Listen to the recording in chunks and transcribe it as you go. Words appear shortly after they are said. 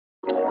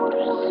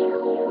Hello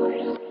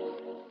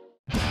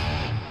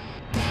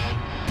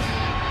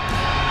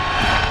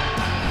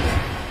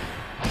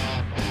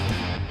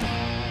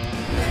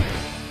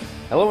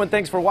and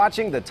thanks for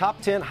watching the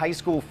top 10 high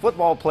school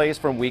football plays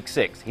from week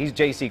 6. He's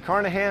J.C.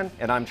 Carnahan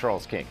and I'm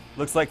Charles King.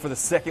 Looks like for the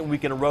second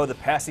week in a row, the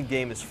passing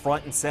game is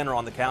front and center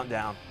on the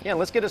countdown. Yeah,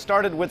 let's get it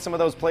started with some of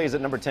those plays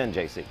at number 10,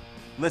 J.C.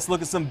 Let's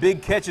look at some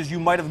big catches you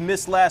might have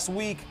missed last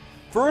week.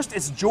 First,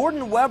 it's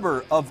Jordan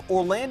Weber of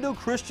Orlando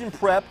Christian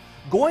Prep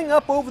going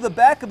up over the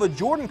back of a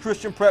Jordan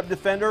Christian Prep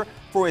defender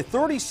for a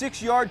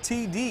 36-yard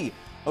TD.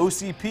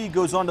 OCP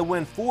goes on to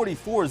win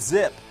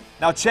 44-zip.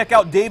 Now check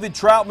out David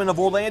Troutman of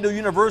Orlando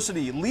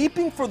University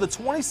leaping for the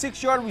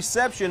 26-yard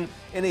reception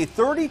in a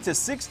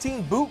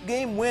 30-16 boot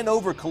game win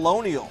over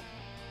Colonial.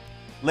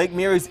 Lake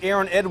Mary's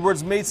Aaron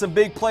Edwards made some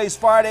big plays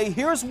Friday.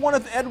 Here's one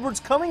of Edwards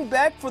coming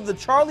back for the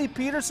Charlie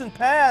Peterson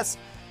pass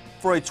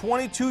for a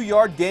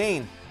 22-yard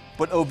gain,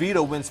 but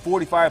Oviedo wins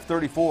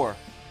 45-34.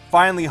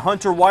 Finally,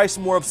 Hunter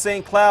Weissmore of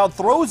St. Cloud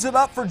throws it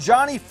up for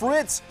Johnny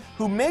Fritz,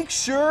 who makes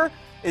sure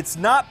it's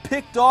not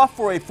picked off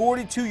for a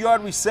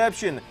 42-yard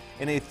reception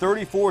in a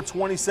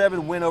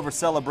 34-27 win over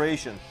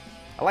Celebration.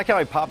 I like how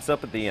he pops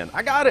up at the end.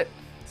 I got it!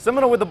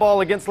 Seminole with the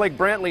ball against Lake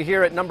Brantley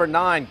here at number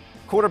 9.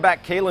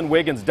 Quarterback Kalen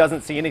Wiggins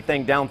doesn't see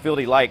anything downfield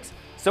he likes,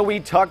 so he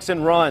tucks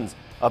and runs.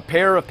 A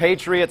pair of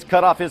Patriots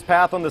cut off his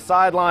path on the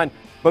sideline,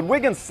 but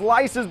Wiggins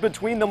slices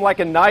between them like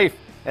a knife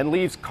and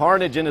leaves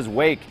carnage in his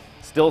wake.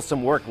 Still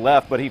some work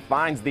left, but he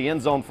finds the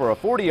end zone for a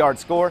 40-yard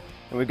score,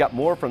 and we've got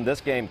more from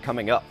this game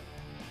coming up.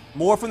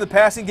 More from the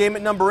passing game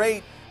at number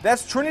 8.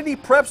 That's Trinity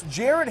Prep's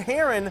Jared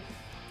Herron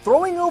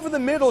throwing over the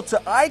middle to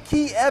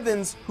Ike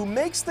Evans, who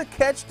makes the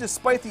catch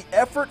despite the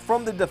effort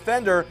from the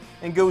defender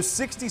and goes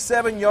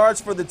 67 yards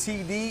for the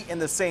TD in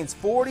the Saints'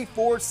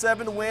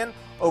 44-7 win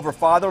over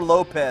Father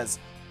Lopez.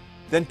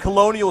 Then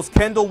Colonial's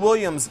Kendall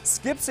Williams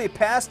skips a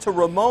pass to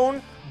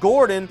Ramon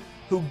Gordon,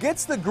 who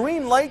gets the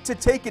green light to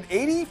take it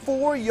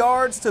 84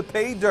 yards to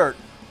pay dirt.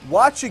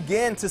 Watch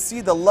again to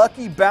see the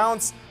lucky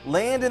bounce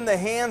land in the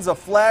hands of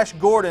Flash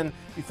Gordon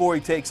before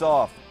he takes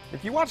off.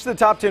 If you watch the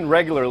top 10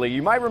 regularly,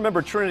 you might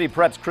remember Trinity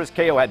Prep's Chris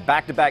Kao had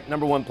back-to-back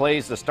number 1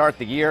 plays to start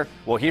the year.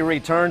 Well, he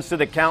returns to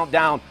the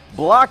countdown,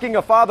 blocking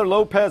a Father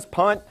Lopez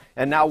punt,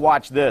 and now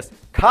watch this.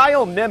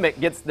 Kyle Nemec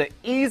gets the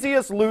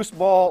easiest loose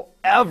ball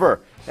ever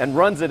and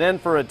runs it in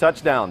for a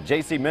touchdown.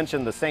 JC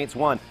mentioned the Saints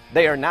won.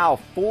 They are now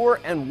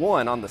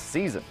 4-1 on the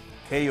season.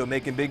 Kao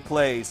making big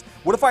plays.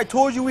 What if I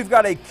told you we've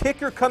got a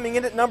kicker coming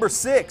in at number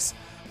 6?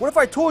 What if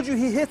I told you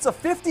he hits a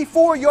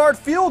 54-yard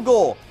field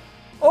goal?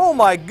 Oh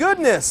my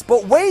goodness,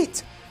 but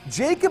wait!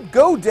 Jacob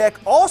Godek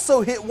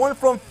also hit one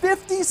from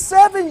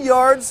 57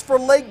 yards for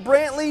Lake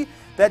Brantley.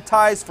 That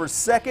ties for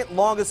second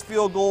longest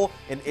field goal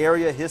in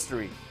area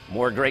history.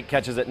 More great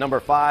catches at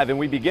number 5, and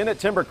we begin at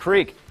Timber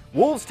Creek.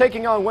 Wolves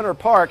taking on Winter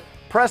Park.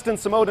 Preston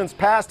Samoden's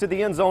pass to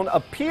the end zone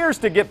appears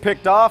to get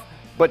picked off,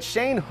 but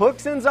Shane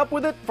Hooks ends up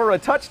with it for a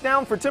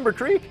touchdown for Timber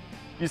Creek.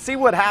 You see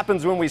what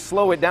happens when we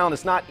slow it down.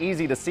 It's not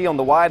easy to see on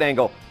the wide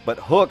angle, but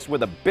Hooks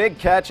with a big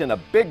catch and a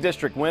big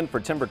district win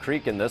for Timber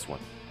Creek in this one.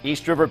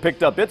 East River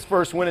picked up its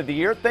first win of the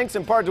year thanks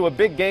in part to a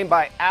big game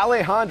by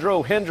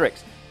Alejandro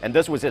Hendricks, and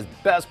this was his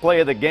best play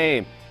of the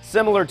game.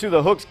 Similar to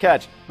the Hooks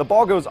catch, the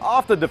ball goes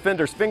off the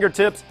defender's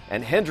fingertips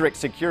and Hendricks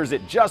secures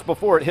it just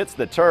before it hits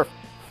the turf.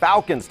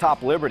 Falcons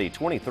top Liberty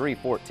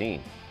 23-14.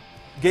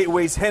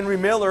 Gateway's Henry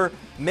Miller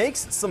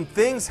makes some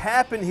things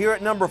happen here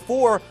at number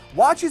 4.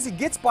 Watch as he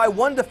gets by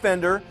one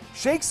defender,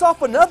 shakes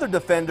off another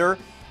defender,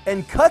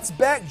 and cuts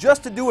back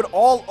just to do it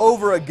all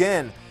over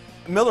again.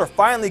 Miller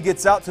finally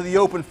gets out to the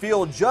open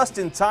field just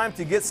in time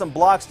to get some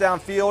blocks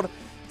downfield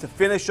to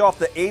finish off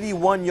the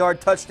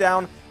 81-yard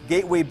touchdown.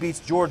 Gateway beats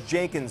George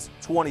Jenkins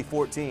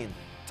 20-14.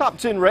 Top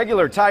 10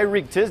 regular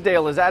Tyreek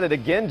Tisdale is at it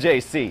again,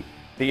 JC.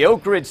 The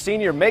Oak Ridge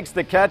senior makes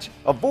the catch,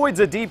 avoids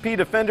a DP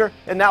defender,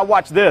 and now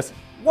watch this.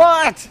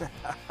 What?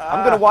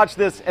 I'm going to watch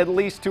this at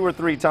least 2 or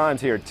 3 times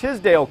here.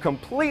 Tisdale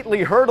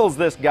completely hurdles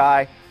this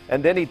guy,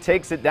 and then he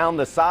takes it down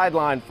the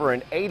sideline for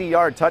an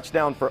 80-yard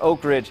touchdown for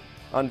Oak Ridge.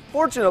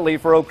 Unfortunately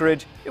for Oak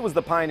Ridge, it was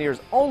the Pioneers'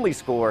 only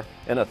score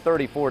in a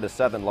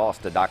 34-7 loss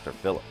to Dr.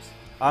 Phillips.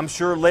 I'm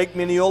sure Lake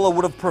Mineola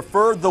would have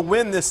preferred the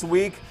win this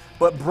week,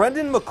 but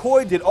Brendan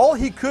McCoy did all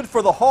he could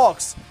for the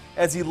Hawks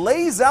as he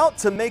lays out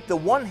to make the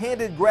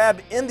one-handed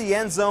grab in the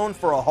end zone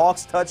for a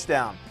Hawks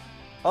touchdown.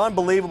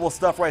 Unbelievable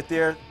stuff right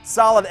there.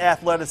 Solid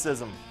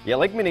athleticism. Yeah,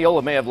 Lake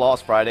Mineola may have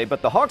lost Friday,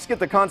 but the Hawks get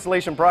the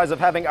consolation prize of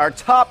having our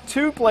top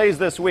 2 plays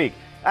this week.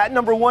 At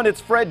number 1, it's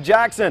Fred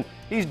Jackson.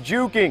 He's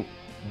juking,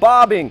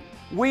 bobbing,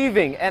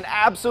 weaving, and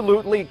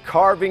absolutely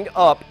carving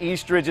up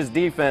Eastridge's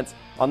defense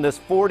on this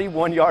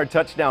 41-yard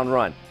touchdown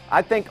run.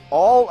 I think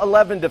all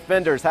 11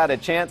 defenders had a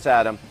chance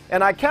at him,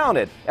 and I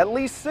counted. At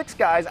least 6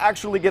 guys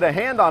actually get a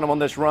hand on him on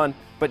this run,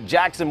 but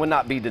Jackson would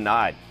not be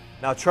denied.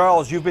 Now,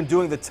 Charles, you've been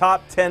doing the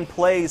top 10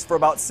 plays for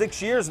about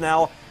 6 years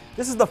now.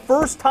 This is the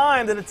first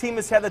time that a team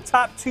has had the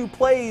top 2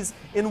 plays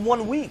in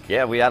 1 week.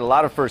 Yeah, we had a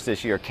lot of firsts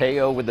this year.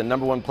 KO with the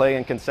 #1 play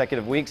in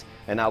consecutive weeks,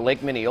 and now Lake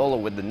Minneola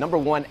with the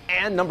 #1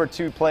 and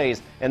 #2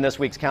 plays in this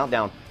week's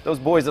countdown. Those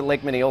boys at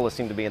Lake Minneola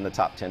seem to be in the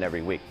top 10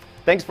 every week.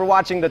 Thanks for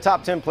watching the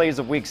top 10 plays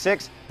of Week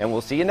 6, and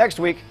we'll see you next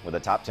week with the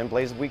top 10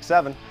 plays of Week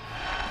 7.